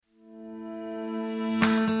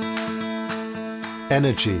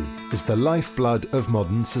Energy is the lifeblood of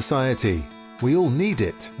modern society. We all need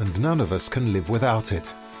it, and none of us can live without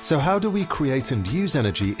it. So how do we create and use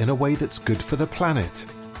energy in a way that's good for the planet?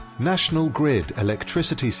 National Grid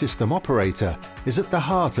Electricity System Operator is at the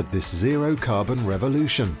heart of this zero-carbon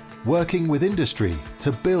revolution, working with industry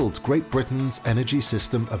to build Great Britain's energy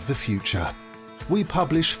system of the future. We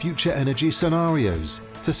publish future energy scenarios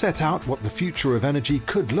to set out what the future of energy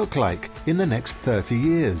could look like in the next 30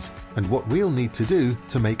 years and what we'll need to do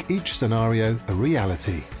to make each scenario a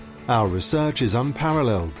reality. Our research is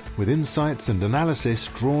unparalleled, with insights and analysis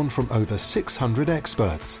drawn from over 600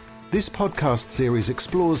 experts. This podcast series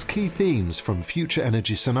explores key themes from Future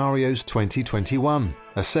Energy Scenarios 2021,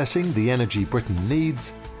 assessing the energy Britain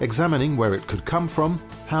needs, examining where it could come from,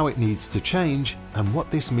 how it needs to change, and what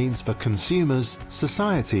this means for consumers,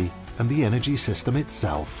 society, and the energy system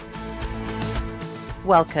itself.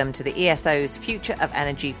 Welcome to the ESO's Future of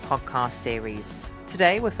Energy podcast series.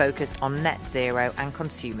 Today we're focused on net zero and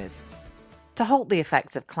consumers. To halt the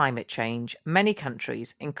effects of climate change, many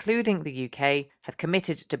countries, including the UK, have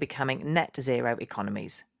committed to becoming net zero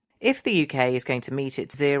economies. If the UK is going to meet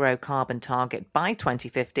its zero carbon target by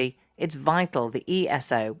 2050, it's vital the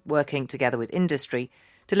ESO, working together with industry,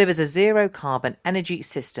 delivers a zero carbon energy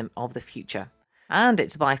system of the future. And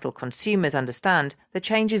it's vital consumers understand the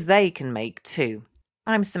changes they can make too.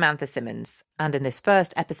 I'm Samantha Simmons, and in this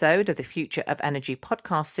first episode of the Future of Energy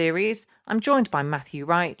podcast series, I'm joined by Matthew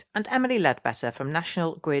Wright and Emily Ledbetter from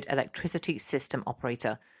National Grid Electricity System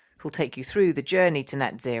Operator, who'll take you through the journey to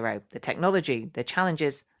net zero, the technology, the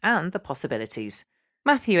challenges, and the possibilities.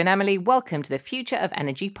 Matthew and Emily, welcome to the Future of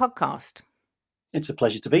Energy podcast. It's a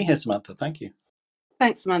pleasure to be here, Samantha. Thank you.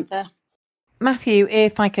 Thanks, Samantha. Matthew,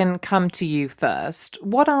 if I can come to you first,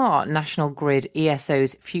 what are National Grid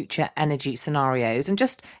ESO's future energy scenarios, and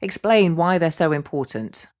just explain why they're so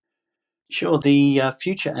important? Sure. The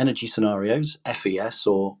future energy scenarios, FES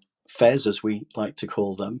or FES as we like to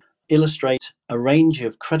call them, illustrate a range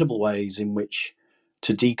of credible ways in which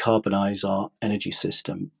to decarbonise our energy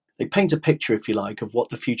system. They paint a picture, if you like, of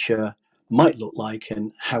what the future might look like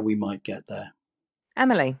and how we might get there.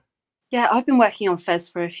 Emily? Yeah, I've been working on FES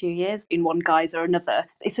for a few years in one guise or another.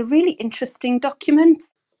 It's a really interesting document.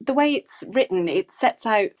 The way it's written, it sets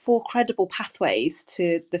out 4 credible pathways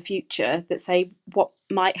to the future that say what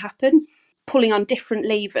might happen, pulling on different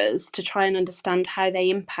levers to try and understand how they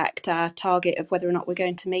impact our target of whether or not we're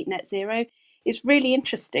going to meet net zero. It's really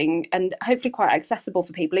interesting and hopefully quite accessible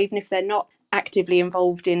for people, even if they're not actively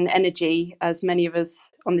involved in energy, as many of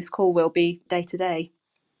us on this call will be day to day.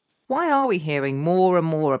 Why are we hearing more and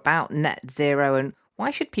more about net zero, and why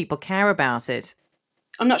should people care about it?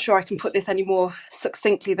 I'm not sure I can put this any more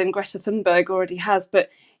succinctly than Greta Thunberg already has, but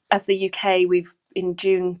as the UK, we've in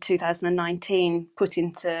June 2019 put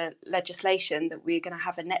into legislation that we're going to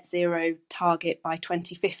have a net zero target by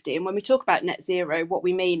 2050. And when we talk about net zero, what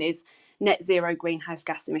we mean is net zero greenhouse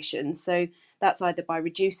gas emissions. So that's either by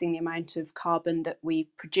reducing the amount of carbon that we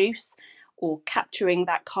produce, or capturing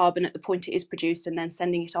that carbon at the point it is produced and then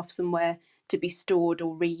sending it off somewhere to be stored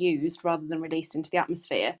or reused rather than released into the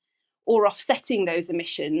atmosphere, or offsetting those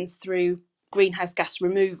emissions through greenhouse gas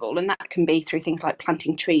removal, and that can be through things like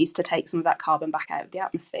planting trees to take some of that carbon back out of the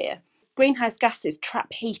atmosphere. Greenhouse gases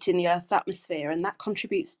trap heat in the Earth's atmosphere, and that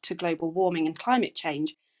contributes to global warming and climate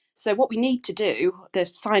change. So what we need to do, the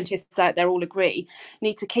scientists out there all agree,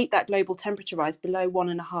 need to keep that global temperature rise below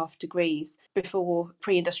 1.5 degrees before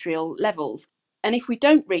pre-industrial levels. And if we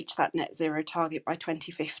don't reach that net zero target by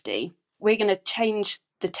 2050, we're going to change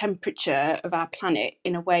the temperature of our planet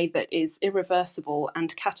in a way that is irreversible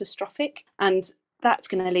and catastrophic. And that's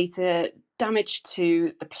going to lead to damage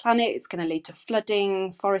to the planet. It's going to lead to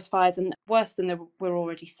flooding, forest fires, and worse than we're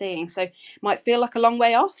already seeing. So it might feel like a long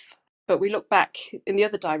way off, but we look back in the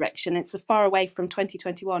other direction, it's as far away from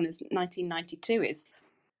 2021 as 1992 is.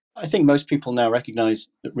 I think most people now recognise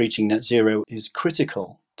that reaching net zero is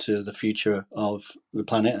critical to the future of the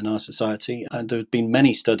planet and our society. And there have been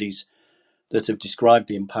many studies that have described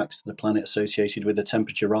the impacts of the planet associated with a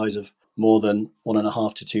temperature rise of more than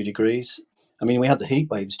 1.5 to 2 degrees. I mean, we had the heat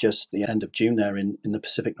waves just the end of June there in the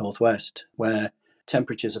Pacific Northwest, where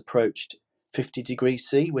temperatures approached 50 degrees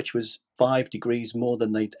C, which was 5 degrees more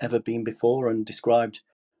than they'd ever been before, and described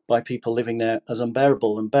by people living there as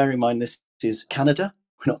unbearable. And bear in mind, this is Canada.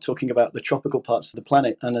 We're not talking about the tropical parts of the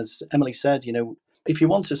planet. And as Emily said, if you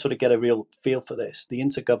want to sort of get a real feel for this, the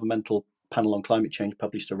Intergovernmental Panel on Climate Change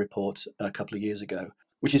published a report a couple of years ago,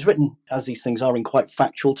 which is written, as these things are, in quite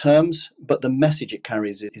factual terms, but the message it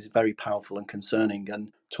carries is very powerful and concerning,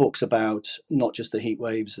 and talks about not just the heat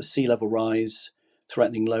waves, the sea level rise,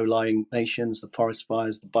 threatening low-lying nations, the forest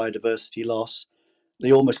fires, the biodiversity loss,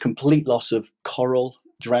 the almost complete loss of coral,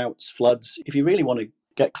 droughts, floods. If you really want to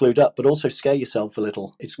get clued up, but also scare yourself a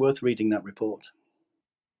little, it's worth reading that report.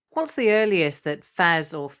 What's the earliest that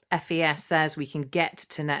FES or FES says we can get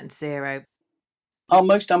to net zero? Our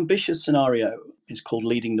most ambitious scenario is called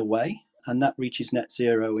Leading the Way, and that reaches net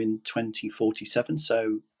zero in 2047,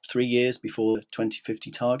 so 3 years before the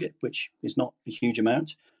 2050 target, which is not a huge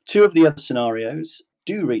amount. Two of the other scenarios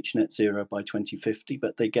do reach net zero by 2050,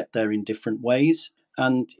 but they get there in different ways.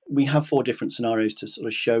 And we have 4 different scenarios to sort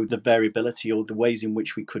of show the variability or the ways in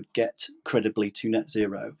which we could get credibly to net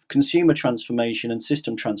zero. Consumer transformation and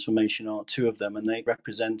system transformation are 2 of them, and they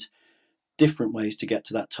represent different ways to get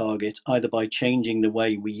to that target, either by changing the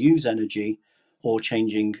way we use energy or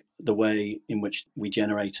changing the way in which we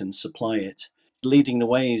generate and supply it. Leading the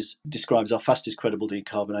Ways describes our fastest credible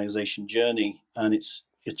decarbonisation journey, and it's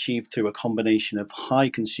achieved through a combination of high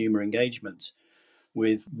consumer engagement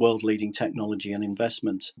with world-leading technology and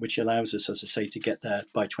investment, which allows us, as I say, to get there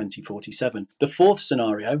by 2047. The 4th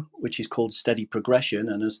scenario, which is called Steady Progression,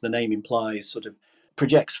 and as the name implies, sort of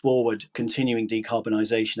projects forward continuing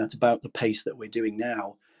decarbonisation at about the pace that we're doing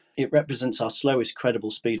now. It represents our slowest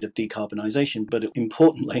credible speed of decarbonisation, but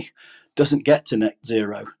importantly, doesn't get to net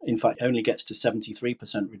zero. In fact, only gets to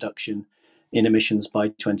 73% reduction in emissions by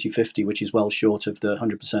 2050, which is well short of the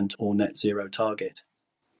 100% or net zero target.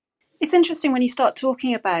 It's interesting when you start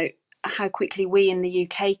talking about how quickly we in the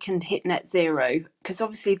UK can hit net zero, because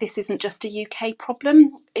obviously this isn't just a UK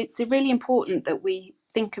problem. It's really important that we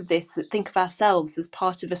think of ourselves as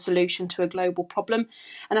part of a solution to a global problem.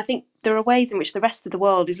 And I think there are ways in which the rest of the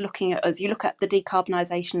world is looking at us. You look at the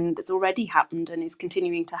decarbonisation that's already happened and is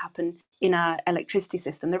continuing to happen in our electricity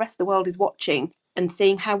system. The rest of the world is watching and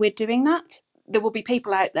seeing how we're doing that. There will be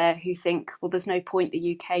people out there who think, well, there's no point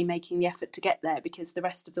the UK making the effort to get there because the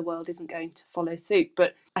rest of the world isn't going to follow suit.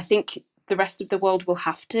 But I think the rest of the world will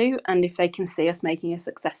have to, and if they can see us making a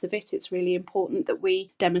success of it, it's really important that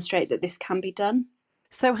we demonstrate that this can be done.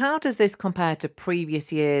 So how does this compare to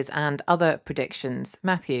previous years and other predictions?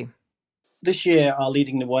 Matthew? This year, our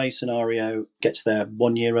Leading the Way scenario gets there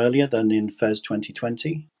 1 year earlier than in FES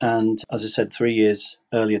 2020. And as I said, 3 years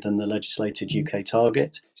earlier than the legislated UK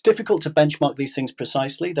target. It's difficult to benchmark these things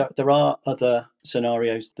precisely. There are other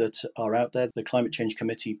scenarios that are out there. The Climate Change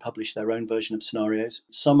Committee published their own version of scenarios,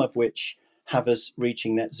 some of which have us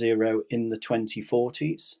reaching net zero in the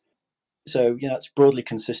 2040s. So, it's broadly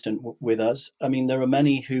consistent with us. I mean, there are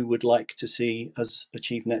many who would like to see us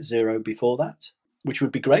achieve net zero before that, which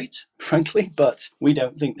would be great, frankly, but we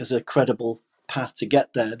don't think there's a credible path to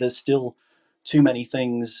get there. There's still too many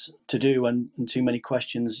things to do and too many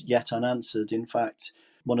questions yet unanswered. In fact,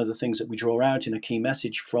 one of the things that we draw out in a key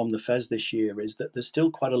message from the FES this year is that there's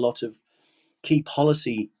still quite a lot of key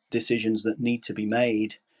policy decisions that need to be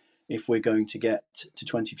made if we're going to get to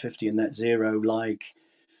 2050 and net zero, like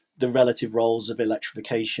the relative roles of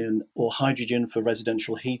electrification or hydrogen for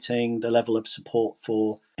residential heating, the level of support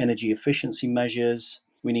for energy efficiency measures.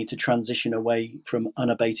 We need to transition away from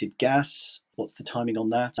unabated gas. What's the timing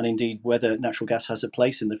on that? And indeed, whether natural gas has a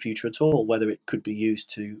place in the future at all, whether it could be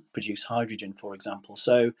used to produce hydrogen, for example.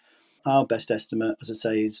 So our best estimate, as I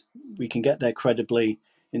say, is we can get there credibly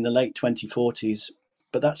in the late 2040s,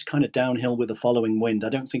 but that's kind of downhill with the following wind. I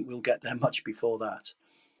don't think we'll get there much before that.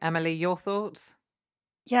 Emily, your thoughts?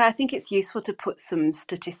 Yeah, I think it's useful to put some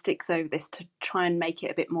statistics over this to try and make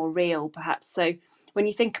it a bit more real, perhaps. So when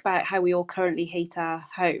you think about how we all currently heat our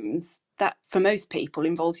homes, that for most people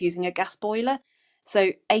involves using a gas boiler.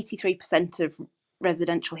 So 83% of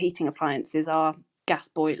residential heating appliances are gas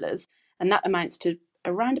boilers, and that amounts to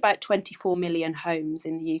around about 24 million homes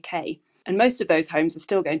in the UK. And most of those homes are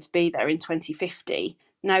still going to be there in 2050.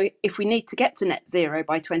 Now, if we need to get to net zero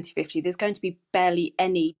by 2050, there's going to be barely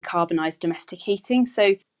any carbonised domestic heating.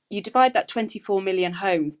 So you divide that 24 million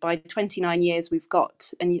homes by 29 years we've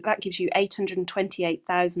got, and that gives you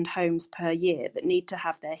 828,000 homes per year that need to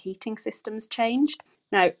have their heating systems changed.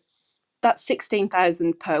 Now, that's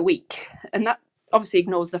 16,000 per week. And that obviously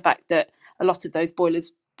ignores the fact that a lot of those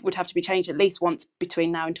boilers would have to be changed at least once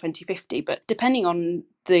between now and 2050. But depending on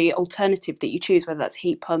the alternative that you choose, whether that's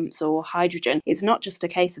heat pumps or hydrogen, it's not just a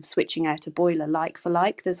case of switching out a boiler like for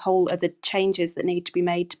like. There's whole other changes that need to be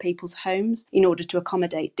made to people's homes in order to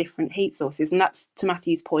accommodate different heat sources. And that's to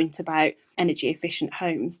Matthew's point about energy efficient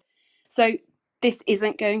homes. So this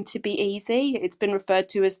isn't going to be easy. It's been referred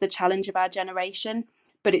to as the challenge of our generation,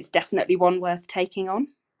 but it's definitely one worth taking on.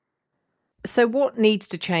 So what needs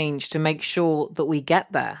to change to make sure that we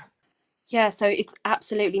get there? Yeah, so it's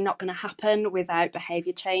absolutely not going to happen without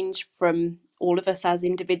behaviour change from all of us as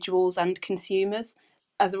individuals and consumers.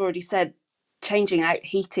 As I've already said, changing out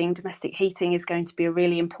heating, domestic heating is going to be a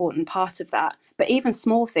really important part of that. But even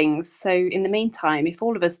small things. So in the meantime, if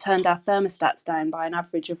all of us turned our thermostats down by an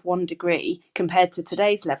average of 1 degree compared to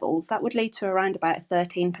today's levels, that would lead to around about a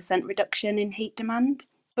 13% reduction in heat demand.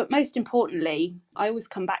 But most importantly, I always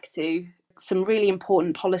come back to some really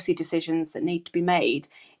important policy decisions that need to be made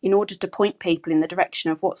in order to point people in the direction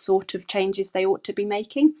of what sort of changes they ought to be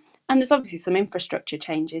making. And there's obviously some infrastructure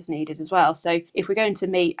changes needed as well. So if we're going to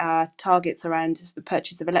meet our targets around the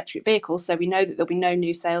purchase of electric vehicles, so we know that there'll be no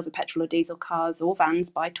new sales of petrol or diesel cars or vans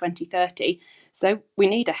by 2030. So we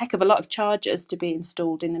need a heck of a lot of chargers to be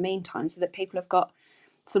installed in the meantime so that people have got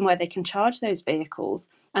somewhere they can charge those vehicles.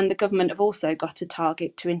 And the government have also got a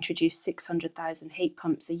target to introduce 600,000 heat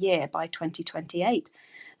pumps a year by 2028.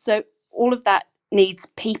 So all of that needs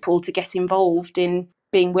people to get involved in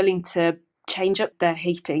being willing to change up their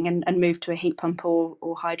heating and move to a heat pump or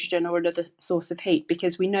hydrogen or another source of heat,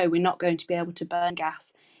 because we know we're not going to be able to burn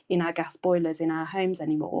gas in our gas boilers in our homes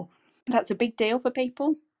anymore. That's a big deal for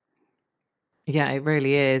people. Yeah, it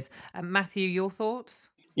really is. Matthew, your thoughts?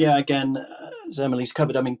 Yeah, again, as Emily's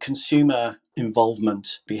covered, I mean, consumer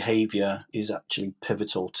involvement behaviour is actually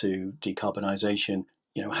pivotal to decarbonisation.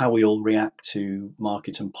 You know, how we all react to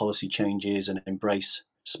market and policy changes and embrace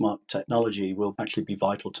smart technology will actually be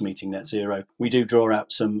vital to meeting net zero. We do draw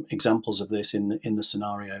out some examples of this in the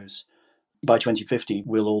scenarios. By 2050,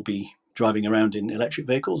 we'll all be driving around in electric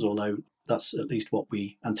vehicles, although that's at least what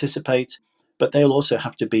we anticipate. But they'll also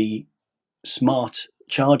have to be smart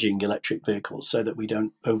charging electric vehicles so that we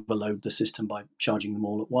don't overload the system by charging them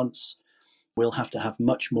all at once. We'll have to have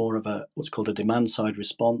much more of a what's called a demand side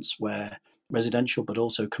response, where residential but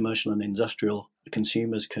also commercial and industrial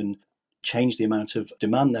consumers can change the amount of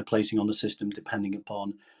demand they're placing on the system depending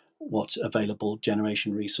upon what available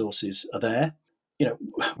generation resources are there. You know,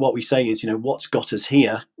 what we say is, you know, what's got us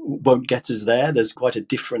here won't get us there. There's quite a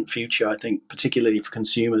different future, I think, particularly for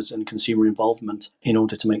consumers and consumer involvement in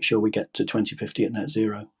order to make sure we get to 2050 at net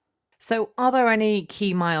zero. So, are there any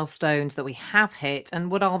key milestones that we have hit,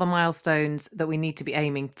 and what are the milestones that we need to be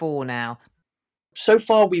aiming for now? So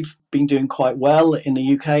far, we've been doing quite well in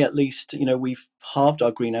the UK, at least. You know, we've halved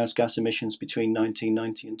our greenhouse gas emissions between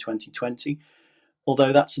 1990 and 2020,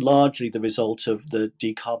 although that's largely the result of the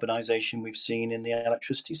decarbonisation we've seen in the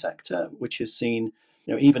electricity sector, which has seen,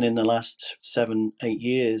 you know, even in the last 7-8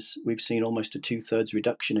 years, we've seen almost a 2/3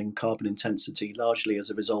 reduction in carbon intensity, largely as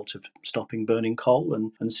a result of stopping burning coal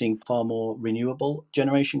and seeing far more renewable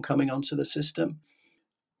generation coming onto the system.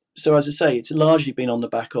 So, as I say, it's largely been on the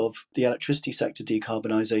back of the electricity sector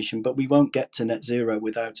decarbonisation, but we won't get to net zero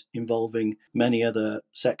without involving many other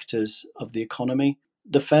sectors of the economy.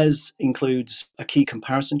 The FES includes a key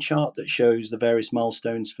comparison chart that shows the various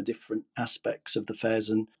milestones for different aspects of the FES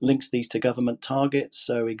and links these to government targets.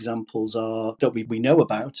 So examples are that we know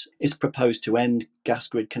about is proposed to end gas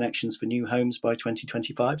grid connections for new homes by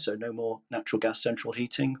 2025, so no more natural gas central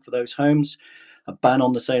heating for those homes. A ban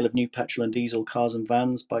on the sale of new petrol and diesel cars and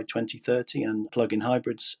vans by 2030 and plug-in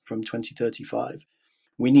hybrids from 2035.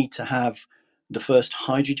 We need to have the first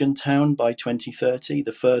hydrogen town by 2030,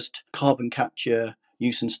 the first carbon capture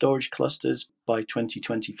use and storage clusters by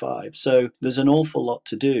 2025. So there's an awful lot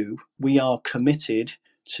to do. We are committed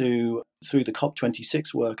to, through the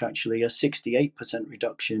COP26 work actually, a 68%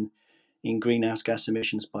 reduction in greenhouse gas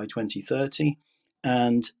emissions by 2030.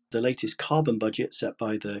 And the latest carbon budget set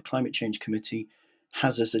by the Climate Change Committee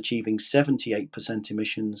has us achieving 78%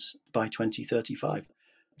 emissions by 2035.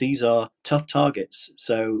 These are tough targets.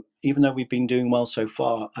 So even though we've been doing well so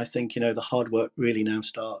far, I think, you know, the hard work really now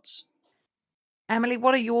starts. Emily,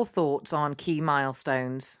 what are your thoughts on key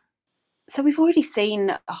milestones? So we've already seen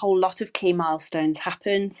a whole lot of key milestones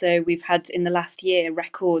happen. So we've had in the last year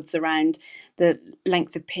records around the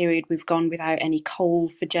length of period we've gone without any coal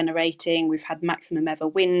for generating. We've had maximum ever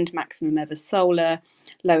wind, maximum ever solar,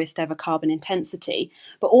 lowest ever carbon intensity.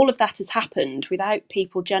 But all of that has happened without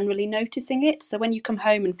people generally noticing it. So when you come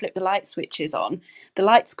home and flip the light switches on, the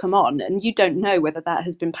lights come on and you don't know whether that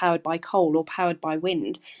has been powered by coal or powered by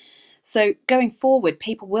wind. So going forward,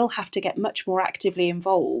 people will have to get much more actively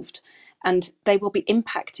involved, and they will be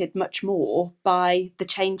impacted much more by the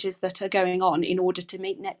changes that are going on in order to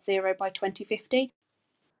meet net zero by 2050.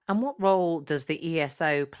 And what role does the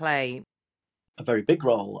ESO play? A very big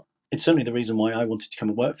role. It's certainly the reason why I wanted to come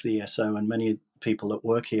and work for the ESO, and many people that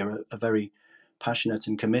work here are very passionate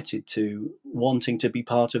and committed to wanting to be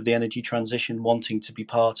part of the energy transition, wanting to be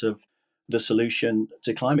part of the solution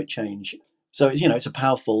to climate change. So, you know, it's a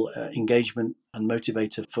powerful engagement and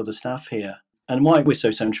motivator for the staff here. And why we're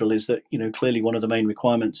so central is that, you know, clearly one of the main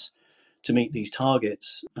requirements to meet these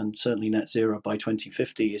targets, and certainly net zero by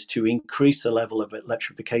 2050, is to increase the level of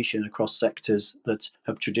electrification across sectors that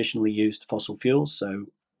have traditionally used fossil fuels, so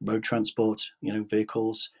road transport,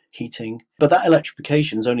 vehicles, heating. But that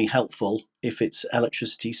electrification is only helpful if it's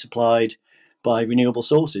electricity supplied by renewable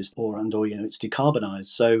sources or it's decarbonised.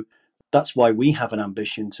 So that's why we have an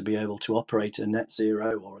ambition to be able to operate a net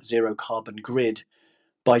zero or a zero carbon grid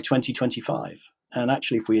by 2025. And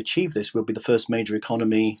actually, if we achieve this, we'll be the first major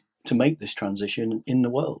economy to make this transition in the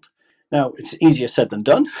world. Now, it's easier said than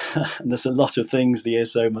done, and there's a lot of things the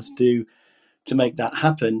ESO must do to make that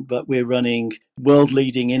happen, but we're running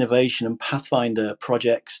world-leading innovation and pathfinder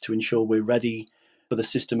projects to ensure we're ready for the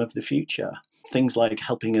system of the future. Things like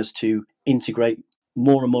helping us to integrate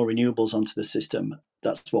more and more renewables onto the system.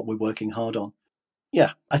 That's what we're working hard on.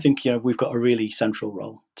 Yeah, I think we've got a really central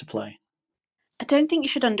role to play. I don't think you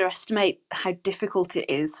should underestimate how difficult it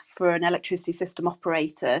is for an electricity system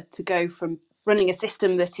operator to go from running a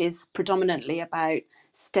system that is predominantly about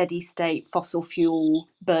steady state fossil fuel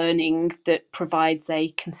burning that provides a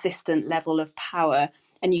consistent level of power,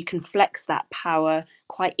 and you can flex that power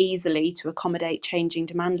quite easily to accommodate changing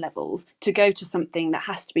demand levels, to go to something that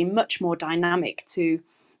has to be much more dynamic to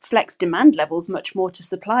flex demand levels much more to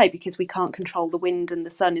supply, because we can't control the wind and the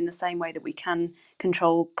sun in the same way that we can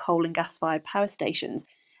control coal and gas-fired power stations.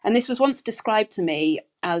 And this was once described to me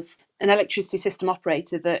as an electricity system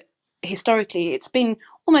operator that historically it's been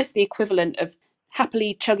almost the equivalent of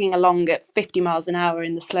happily chugging along at 50 miles an hour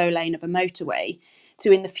in the slow lane of a motorway,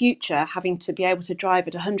 to in the future having to be able to drive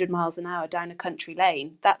at 100 miles an hour down a country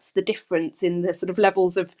lane. That's the difference in the sort of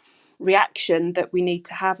levels of reaction that we need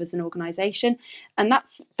to have as an organisation. And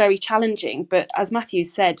that's very challenging. But as Matthew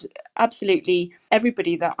said, absolutely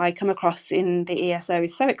everybody that I come across in the ESO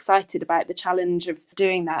is so excited about the challenge of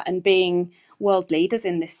doing that and being world leaders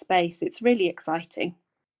in this space. It's really exciting.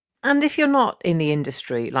 And if you're not in the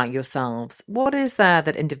industry like yourselves, what is there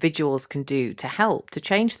that individuals can do to help to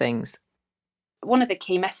change things? One of the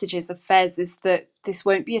key messages of FES is that this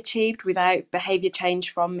won't be achieved without behaviour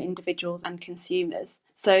change from individuals and consumers.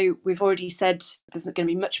 So we've already said there's going to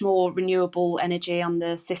be much more renewable energy on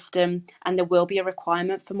the system, and there will be a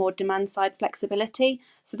requirement for more demand side flexibility.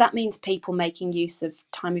 So that means people making use of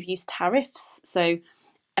time of use tariffs. So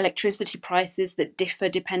electricity prices that differ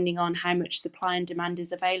depending on how much supply and demand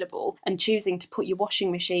is available, and choosing to put your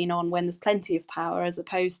washing machine on when there's plenty of power as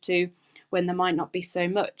opposed to when there might not be so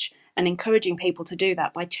much, and encouraging people to do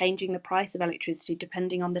that by changing the price of electricity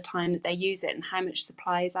depending on the time that they use it and how much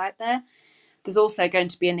supply is out there. There's also going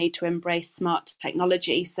to be a need to embrace smart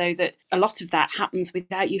technology so that a lot of that happens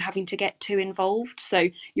without you having to get too involved. So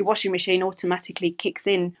your washing machine automatically kicks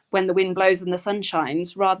in when the wind blows and the sun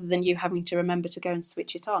shines, rather than you having to remember to go and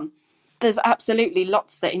switch it on. There's absolutely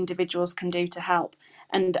lots that individuals can do to help.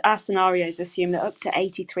 And our scenarios assume that up to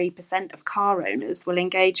 83% of car owners will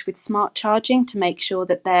engage with smart charging to make sure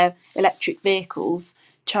that their electric vehicles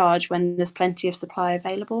charge when there's plenty of supply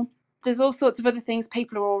available. There's all sorts of other things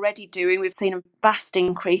people are already doing. We've seen a vast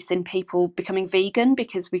increase in people becoming vegan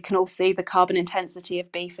because we can all see the carbon intensity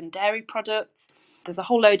of beef and dairy products. There's a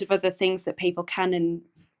whole load of other things that people can and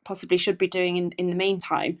possibly should be doing in the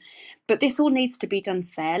meantime. But this all needs to be done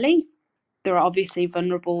fairly. There are obviously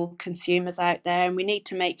vulnerable consumers out there, and we need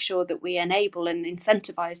to make sure that we enable and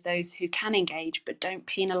incentivise those who can engage, but don't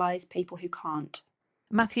penalise people who can't.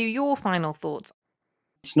 Matthew, your final thoughts?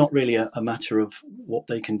 It's not really a matter of what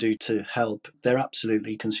they can do to help.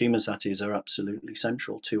 Consumers that is, are absolutely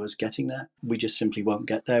central to us getting there. We just simply won't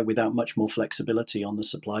get there without much more flexibility on the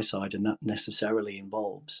supply side, and that necessarily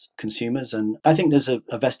involves consumers. And I think there's a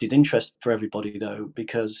vested interest for everybody, though,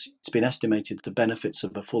 because it's been estimated the benefits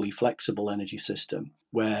of a fully flexible energy system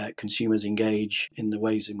where consumers engage in the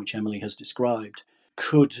ways in which Emily has described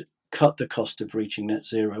could cut the cost of reaching net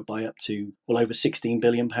zero by up to over £16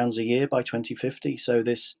 billion a year by 2050. So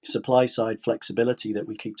this supply side flexibility that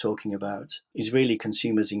we keep talking about is really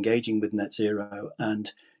consumers engaging with net zero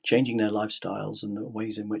and changing their lifestyles and the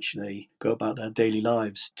ways in which they go about their daily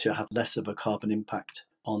lives to have less of a carbon impact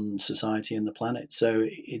on society and the planet. So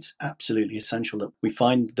it's absolutely essential that we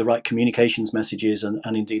find the right communications messages and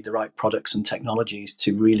indeed the right products and technologies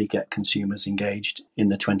to really get consumers engaged in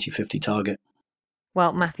the 2050 target.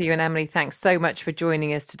 Well, Matthew and Emily, thanks so much for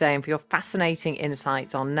joining us today and for your fascinating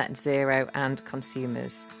insights on net zero and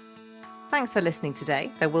consumers. Thanks for listening today.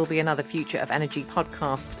 There will be another Future of Energy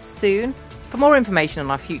podcast soon. For more information on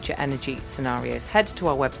our future energy scenarios, head to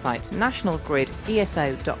our website,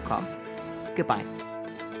 nationalgrideso.com. Goodbye.